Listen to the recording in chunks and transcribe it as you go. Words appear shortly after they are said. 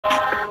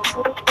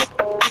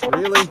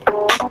Really?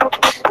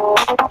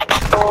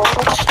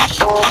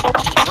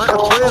 Right, the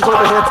players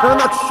over here, turn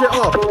that shit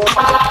off.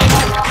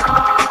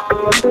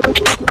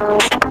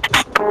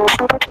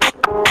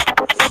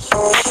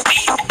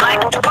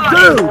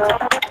 Dude!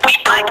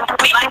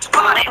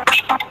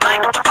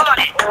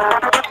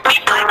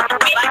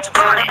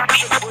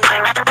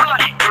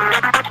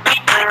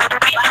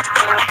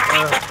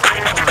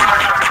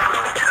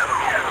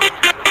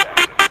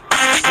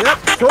 Yep,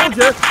 told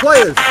you,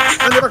 players,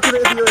 and they've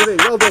activated the UAV.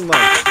 Well done,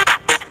 lads.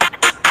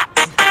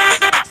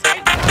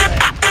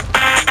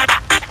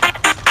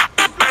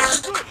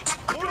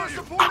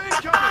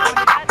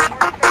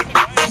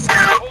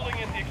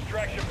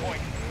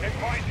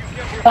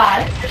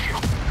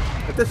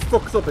 If this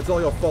fucks up, it's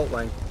all your fault,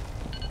 Lang.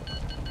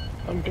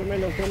 I'm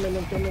coming. Because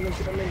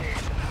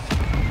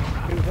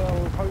I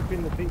was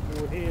hoping the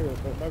people would hear us,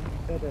 but nobody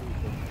said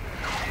anything.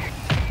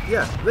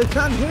 Yeah, they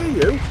can hear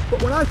you,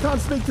 but when I can't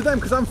speak to them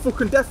because I'm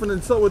fucking deafened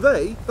and so are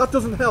they, that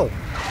doesn't help.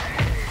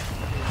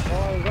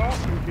 Well, I was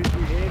asking, could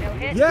you hear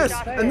me? Yes,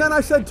 and then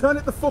I said turn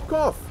it the fuck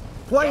off.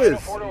 Players.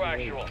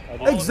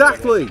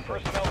 Exactly.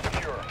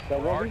 That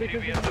wasn't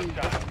because of me.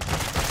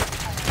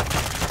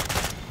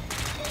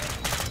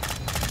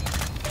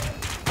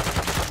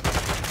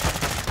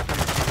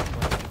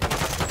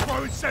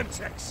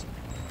 Semtex.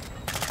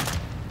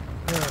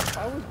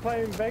 I was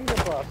playing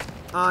Vengerbus.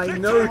 I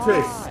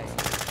noticed.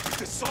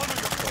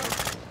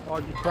 Oh,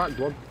 you cracked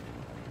one.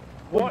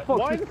 What the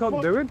fuck is this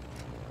cunt doing?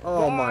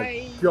 Oh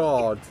my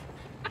god.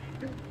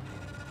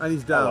 And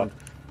he's down.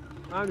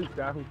 And he's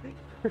down.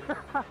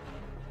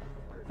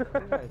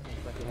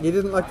 He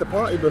didn't like the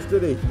party bus,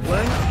 did he?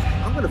 Lang,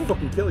 I'm gonna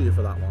fucking kill you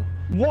for that one.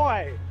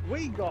 Why?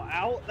 We got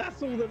out.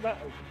 That's all that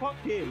matters. Fuck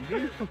him.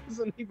 He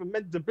wasn't even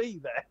meant to be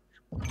there.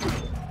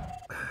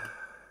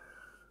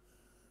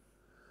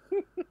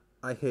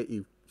 I hate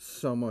you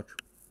so much.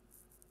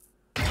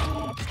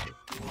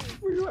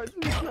 Were you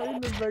actually playing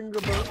the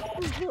Vengerbus?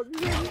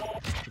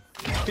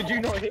 Did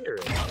you not hear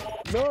it?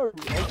 No,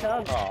 I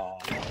can't. Oh.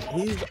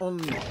 He's on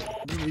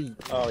the...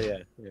 Oh,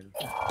 yeah.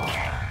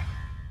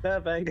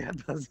 That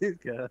Vengerbus is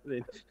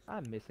good.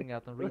 I'm missing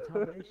out on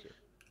retardation.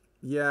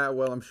 Yeah,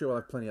 well, I'm sure I'll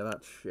have plenty of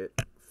that shit.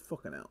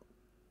 Fucking hell.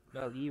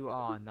 Well, you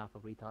are enough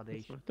of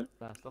retardation to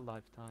last a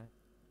lifetime.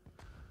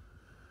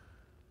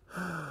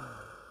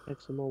 Get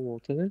some more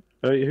water then.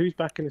 Who's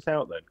backing us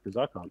out then? Because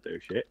I can't do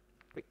shit.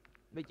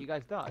 Wait, you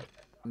guys died?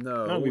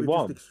 No, we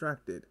won. just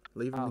extracted.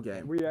 Leaving the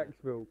game. We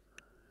exfilled.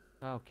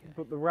 Okay.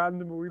 But the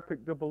randomer we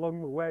picked up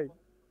along the way,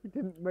 he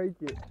didn't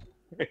make it.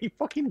 He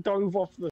fucking dove off the